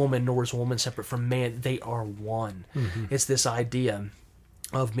separate from woman, nor is woman separate from man. They are one. Mm-hmm. It's this idea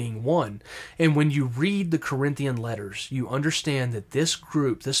of being one. And when you read the Corinthian letters, you understand that this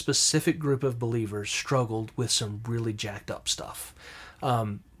specific group of believers struggled with some really jacked up stuff,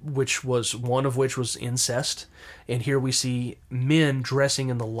 which was one of which was incest. And here we see men dressing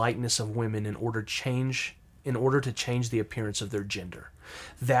in the likeness of women in order to change the appearance of their gender.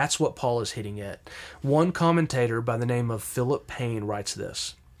 That's what Paul is hitting at. One commentator by the name of Philip Payne writes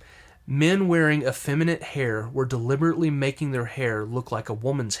this: men wearing effeminate hair were deliberately making their hair look like a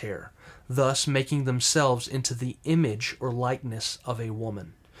woman's hair, thus making themselves into the image or likeness of a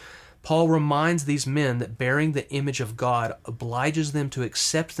woman. Paul reminds these men that bearing the image of God obliges them to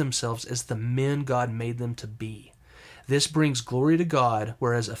accept themselves as the men God made them to be. This brings glory to God,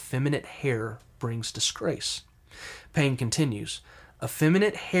 whereas effeminate hair brings disgrace. Payne continues,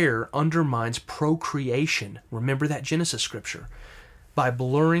 effeminate hair undermines procreation. Remember that Genesis scripture. By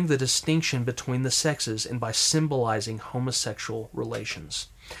blurring the distinction between the sexes and by symbolizing homosexual relations.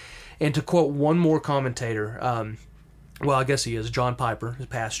 And to quote one more commentator, I guess he is, John Piper, his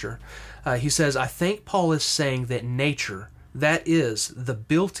pastor, he says, I think Paul is saying that nature, that is, the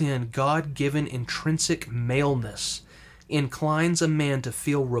built-in God-given intrinsic maleness, inclines a man to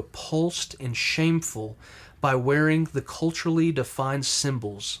feel repulsed and shameful by wearing the culturally defined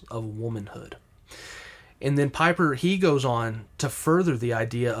symbols of womanhood. And then Piper, he goes on to further the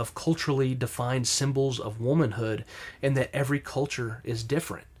idea of culturally defined symbols of womanhood and that every culture is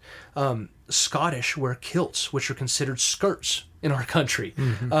different. Scottish wear kilts, which are considered skirts in our country.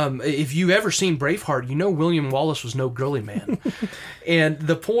 Mm-hmm. If you've ever seen Braveheart, you know William Wallace was no girly man. And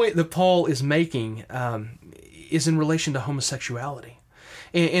the point that Paul is making is in relation to homosexuality.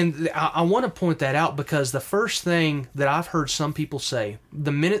 And I want to point that out because the first thing that I've heard some people say,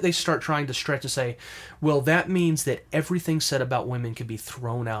 the minute they start trying to stretch and say, well, that means that everything said about women can be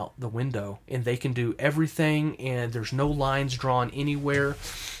thrown out the window and they can do everything and there's no lines drawn anywhere.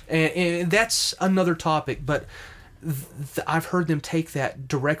 And that's another topic, but I've heard them take that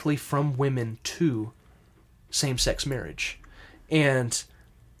directly from women to same-sex marriage. And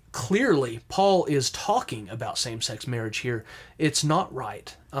clearly, Paul is talking about same-sex marriage here. It's not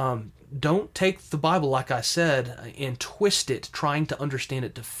right. Don't take the Bible, like I said, and twist it, trying to understand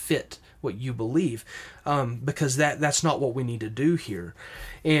it to fit what you believe, because that's not what we need to do here.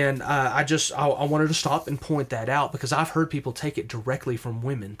 And I wanted to stop and point that out because I've heard people take it directly from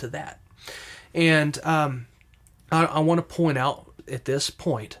women to that. And I want to point out at this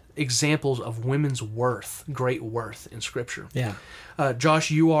point examples of women's worth, great worth in Scripture. Yeah. Josh,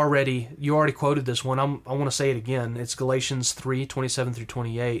 you already quoted this one. I want to say it again. It's Galatians 3:27 through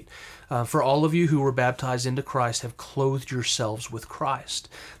 28. For all of you who were baptized into Christ have clothed yourselves with Christ.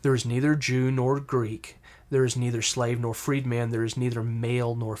 There is neither Jew nor Greek. There is neither slave nor freedman. There is neither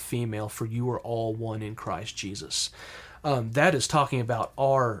male nor female, for you are all one in Christ Jesus. That is talking about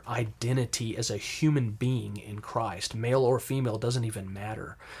our identity as a human being in Christ. Male or female doesn't even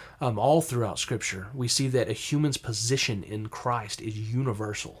matter. All throughout Scripture, we see that a human's position in Christ is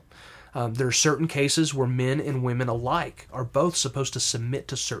universal. There are certain cases where men and women alike are both supposed to submit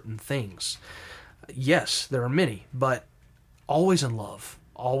to certain things. Yes, there are many, but always in love,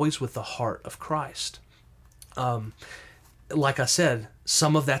 always with the heart of Christ. Like I said,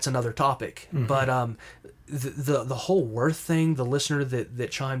 some of that's another topic, but the whole worth thing, the listener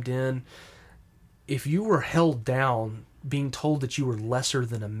that chimed in, if you were held down being told that you were lesser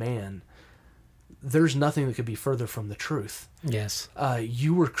than a man, there's nothing that could be further from the truth. Yes.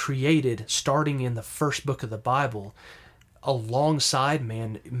 You were created, starting in the first book of the Bible, alongside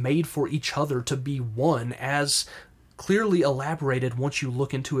man, made for each other to be one, as clearly elaborated once you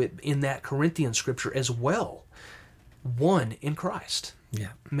look into it in that Corinthian scripture as well. One in Christ.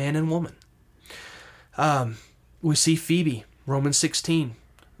 Yeah. Man and woman. We see Phoebe, Romans 16,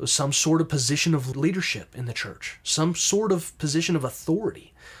 some sort of position of leadership in the church, some sort of position of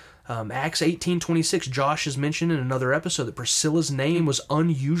authority. Acts 18:26, Josh has mentioned in another episode that Priscilla's name was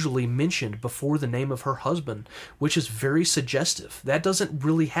unusually mentioned before the name of her husband, which is very suggestive. That doesn't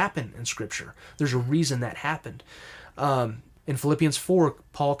really happen in Scripture. There's a reason that happened. In Philippians 4,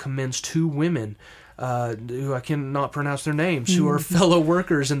 Paul commends two women who I cannot pronounce their names, who are fellow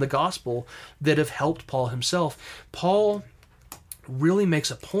workers in the gospel that have helped Paul himself. Paul really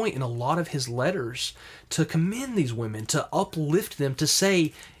makes a point in a lot of his letters to commend these women, to uplift them, to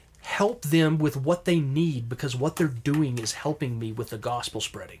say, help them with what they need, because what they're doing is helping me with the gospel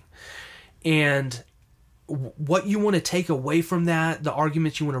spreading. And what you want to take away from that, the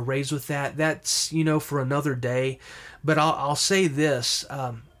arguments you want to raise with that, that's, for another day. But I'll say this,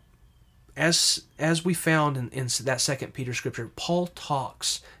 as we found in that 2 Peter scripture, Paul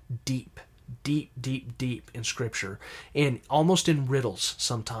talks deep in Scripture, and almost in riddles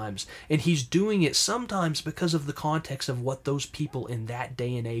sometimes. And he's doing it sometimes because of the context of what those people in that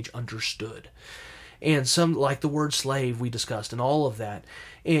day and age understood. And some, like the word slave we discussed and all of that.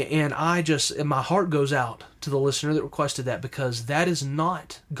 And my heart goes out to the listener that requested that, because that is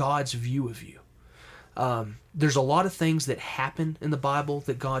not God's view of you. There's a lot of things that happen in the Bible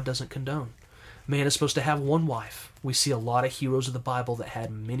that God doesn't condone. Man is supposed to have one wife. We see a lot of heroes of the Bible that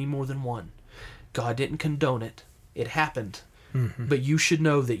had many more than one. God didn't condone it. It happened. Mm-hmm. But you should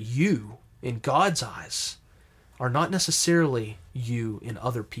know that you, in God's eyes, are not necessarily you in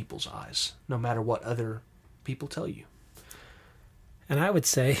other people's eyes, no matter what other people tell you. And I would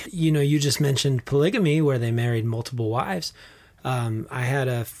say, you just mentioned polygamy, where they married multiple wives. I had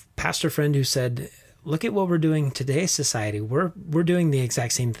a pastor friend who said, look at what we're doing in today's society. We're doing the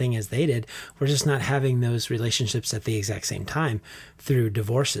exact same thing as they did. We're just not having those relationships at the exact same time through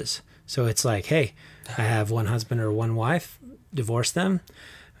divorces. So it's like, hey, I have one husband or one wife, divorce them,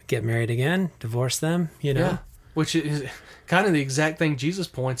 get married again, divorce them, Yeah, which is kind of the exact thing Jesus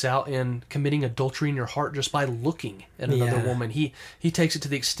points out in committing adultery in your heart just by looking at another woman. He takes it to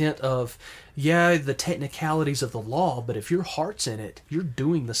the extent of, the technicalities of the law, but if your heart's in it, you're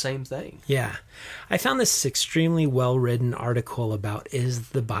doing the same thing. Yeah. I found this extremely well-written article about, is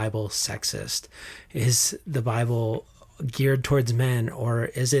the Bible sexist? Is the Bible geared towards men, or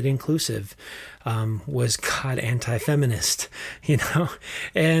is it inclusive? Was God anti-feminist?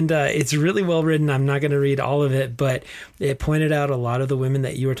 And it's really well written. I'm not going to read all of it, but it pointed out a lot of the women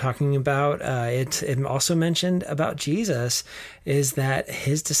that you were talking about. It also mentioned about Jesus is that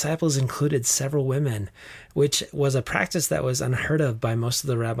his disciples included several women, which was a practice that was unheard of by most of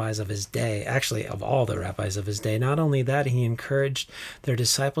the rabbis of his day, actually of all the rabbis of his day. Not only that, he encouraged their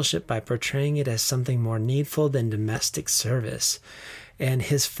discipleship by portraying it as something more needful than domestic service. And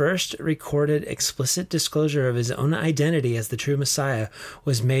his first recorded explicit disclosure of his own identity as the true Messiah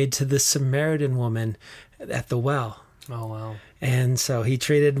was made to the Samaritan woman at the well. Oh, wow. And so he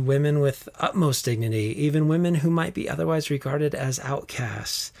treated women with utmost dignity, even women who might be otherwise regarded as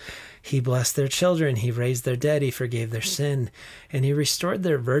outcasts. He blessed their children, he raised their dead, he forgave their sin, and he restored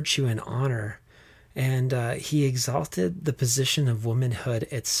their virtue and honor. And he exalted the position of womanhood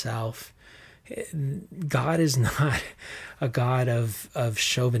itself. God is not a God of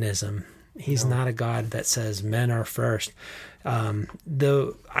chauvinism. He's not a God that says men are first.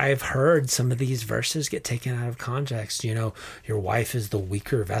 Though I've heard some of these verses get taken out of context. Your wife is the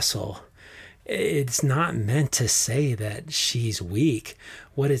weaker vessel. It's not meant to say that she's weak.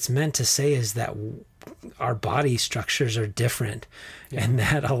 What it's meant to say is that our body structures are different. Yeah. And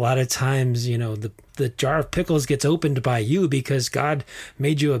that a lot of times, the jar of pickles gets opened by you because God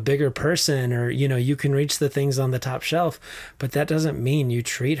made you a bigger person, or, you can reach the things on the top shelf, but that doesn't mean you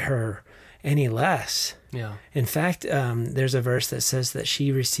treat her any less. Yeah. In fact, there's a verse that says that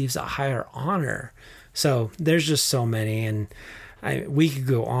she receives a higher honor. So there's just so many, and we could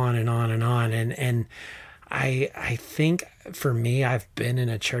go on and on and on. And I think for me, I've been in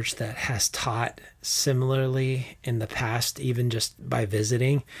a church that has taught similarly in the past, even just by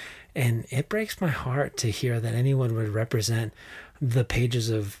visiting. And it breaks my heart to hear that anyone would represent the pages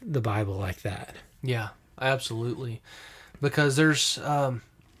of the Bible like that. Yeah, absolutely. Because there's,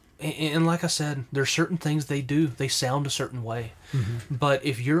 and like I said, there's certain things they do. They sound a certain way. Mm-hmm. But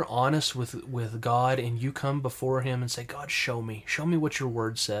if you're honest with God and you come before Him and say, God, show me what your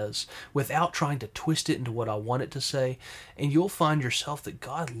word says, without trying to twist it into what I want it to say, and you'll find yourself that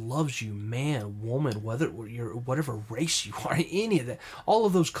God loves you, man, woman, whether you're whatever race you are, any of that, all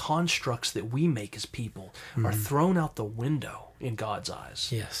of those constructs that we make as people are thrown out the window in God's eyes.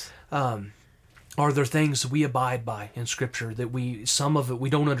 Yes. Are there things we abide by in Scripture that some of it we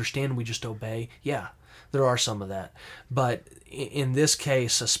don't understand, we just obey? Yeah, there are some of that. But in this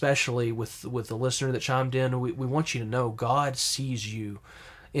case, especially with the listener that chimed in, we want you to know God sees you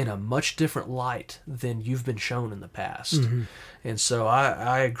in a much different light than you've been shown in the past. Mm-hmm. And so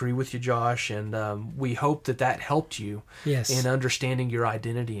I agree with you, Josh, and we hope that helped you in understanding your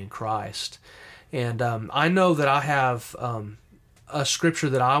identity in Christ. And I know that I have a scripture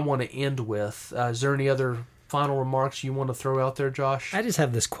that I want to end with. Is there any other final remarks you want to throw out there, Josh? I just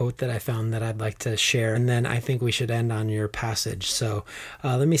have this quote that I found that I'd like to share, and then I think we should end on your passage. So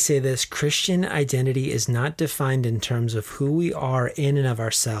let me say this. Christian identity is not defined in terms of who we are in and of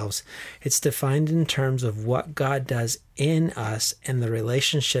ourselves. It's defined in terms of what God does in us and the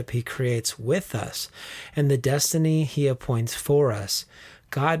relationship He creates with us and the destiny He appoints for us.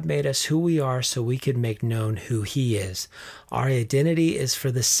 God made us who we are so we could make known who He is. Our identity is for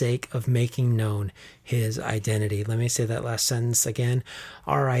the sake of making known His identity. Let me say that last sentence again.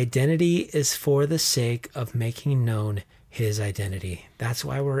 Our identity is for the sake of making known His identity. That's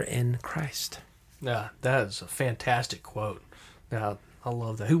why we're in Christ. Yeah, that is a fantastic quote. Yeah, I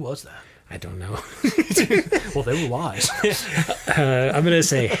love that. Who was that? I don't know. Well, they were wise. I'm going to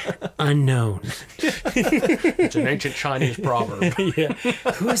say unknown. It's an ancient Chinese proverb. Yeah.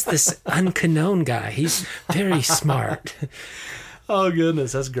 Who is this unknown guy? He's very smart. Oh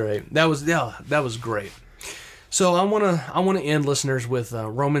goodness, that's great. That was great. So I want to end, listeners, with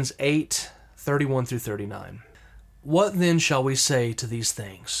Romans 8:31 through 39. What then shall we say to these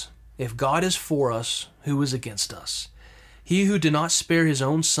things? If God is for us, who is against us? He who did not spare His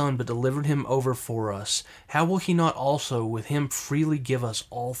own Son, but delivered Him over for us, how will He not also with Him freely give us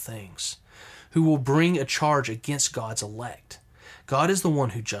all things? Who will bring a charge against God's elect? God is the one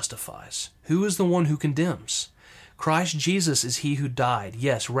who justifies. Who is the one who condemns? Christ Jesus is He who died,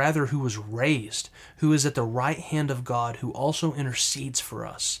 yes, rather who was raised, who is at the right hand of God, who also intercedes for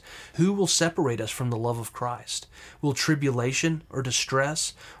us. Who will separate us from the love of Christ? Will tribulation, or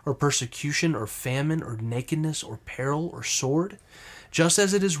distress, or persecution, or famine, or nakedness, or peril, or sword? Just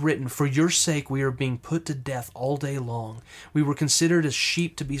as it is written, for your sake we are being put to death all day long. We were considered as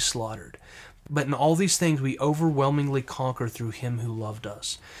sheep to be slaughtered. But in all these things we overwhelmingly conquer through Him who loved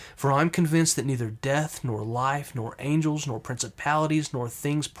us. For I am convinced that neither death, nor life, nor angels, nor principalities, nor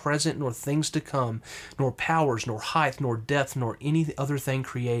things present, nor things to come, nor powers, nor height, nor depth, nor any other thing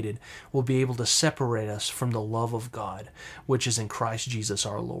created will be able to separate us from the love of God, which is in Christ Jesus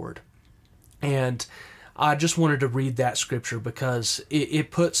our Lord. And I just wanted to read that scripture because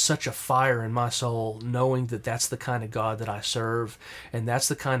it puts such a fire in my soul, knowing that that's the kind of God that I serve, and that's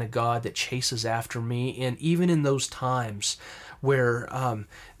the kind of God that chases after me. And even in those times where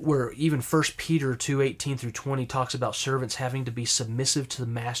even 1 Peter 2:18 through 20 talks about servants having to be submissive to the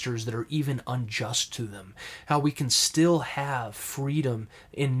masters that are even unjust to them, how we can still have freedom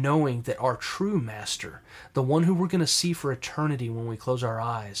in knowing that our true master, the one who we're going to see for eternity when we close our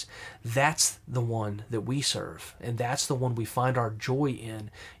eyes, that's the one that we serve, and that's the one we find our joy in,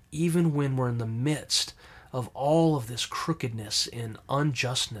 even when we're in the midst of all of this crookedness and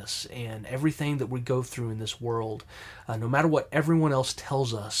unjustness and everything that we go through in this world. No matter what everyone else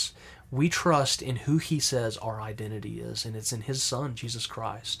tells us, we trust in who He says our identity is, and it's in His Son, Jesus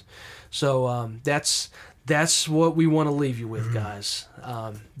Christ. So that's what we want to leave you with, guys,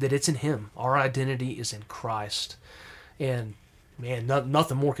 that it's in Him. Our identity is in Christ. And man,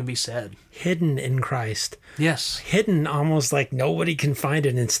 nothing more can be said. Hidden in Christ. Yes. Hidden almost like nobody can find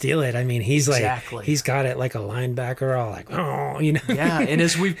it and steal it. I mean, He's like, He's got it like a linebacker, all like, oh, you know. Yeah, and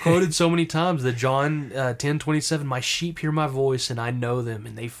as we've quoted so many times, the John 10:27, my sheep hear my voice and I know them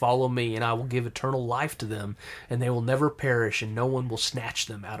and they follow me and I will give eternal life to them and they will never perish and no one will snatch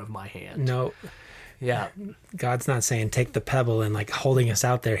them out of my hand. No. Yeah. God's not saying take the pebble and like holding us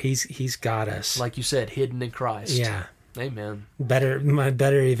out there. He's got us. Like you said, hidden in Christ. Yeah. Amen. Better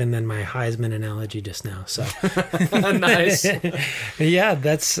even than my Heisman analogy just now. So nice. Yeah,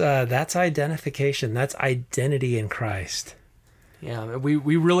 that's identification. That's identity in Christ. Yeah, we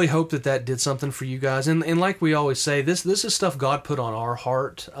really hope that did something for you guys. And like we always say, this is stuff God put on our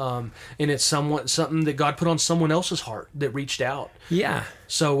heart, and it's something that God put on someone else's heart that reached out. Yeah.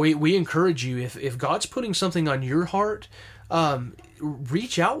 So we encourage you, if God's putting something on your heart,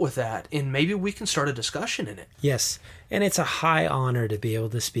 reach out with that, and maybe we can start a discussion in it. Yes. And it's a high honor to be able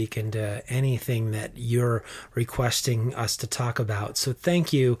to speak into anything that you're requesting us to talk about. So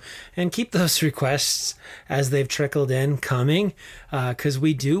thank you. And keep those requests as they've trickled in coming, because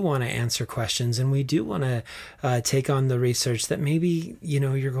we do want to answer questions, and we do want to take on the research that maybe,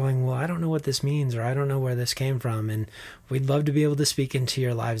 you're going, well, I don't know what this means, or I don't know where this came from. And we'd love to be able to speak into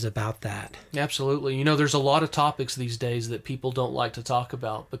your lives about that. Absolutely. There's a lot of topics these days that people don't like to talk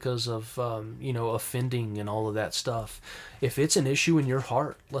about because of, offending and all of that stuff. If it's an issue in your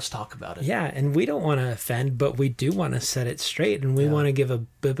heart, let's talk about it. Yeah, and we don't want to offend, but we do want to set it straight, and we want to give a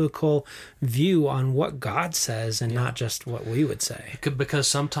biblical view on what God says and not just what we would say. Because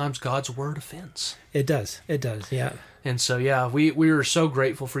sometimes God's word offends. It does, yeah. And so, we are so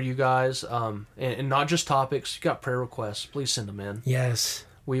grateful for you guys, and not just topics. You got prayer requests, please send them in. Yes.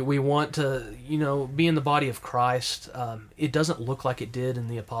 We want to, be in the body of Christ. It doesn't look like it did in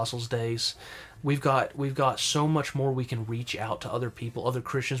the apostles' days. We've got so much more we can reach out to other people, other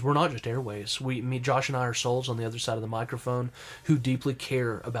Christians. We're not just airways. Josh and I are souls on the other side of the microphone who deeply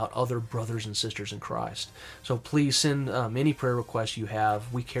care about other brothers and sisters in Christ. So please send any prayer requests you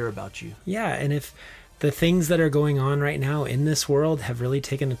have. We care about you. Yeah, and if the things that are going on right now in this world have really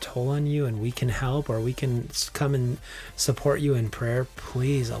taken a toll on you, and we can help, or we can come and support you in prayer,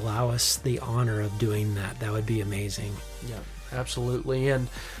 please allow us the honor of doing that. That would be amazing. Yeah, absolutely. And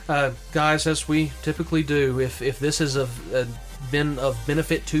guys, as we typically do, if this has been of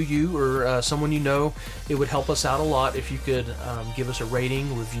benefit to you or someone it would help us out a lot if you could give us a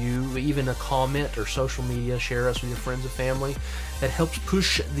rating, review, even a comment, or social media, share us with your friends and family. That helps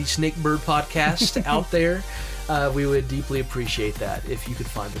push the Snakebird podcast out there. We would deeply appreciate that if you could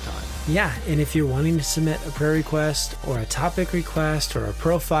find the time. Yeah, and if you're wanting to submit a prayer request or a topic request or a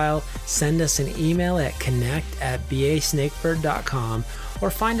profile, send us an email at connect@basnakebird.com, or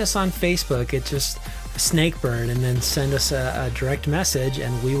find us on Facebook. It's just Snakebird, and then send us a direct message,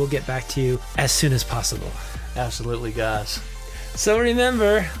 and we will get back to you as soon as possible. Absolutely, guys. So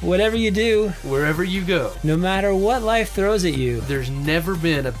remember, whatever you do, wherever you go, no matter what life throws at you, there's never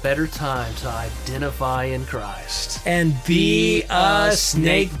been a better time to identify in Christ. And be a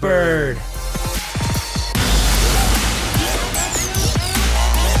snakebird.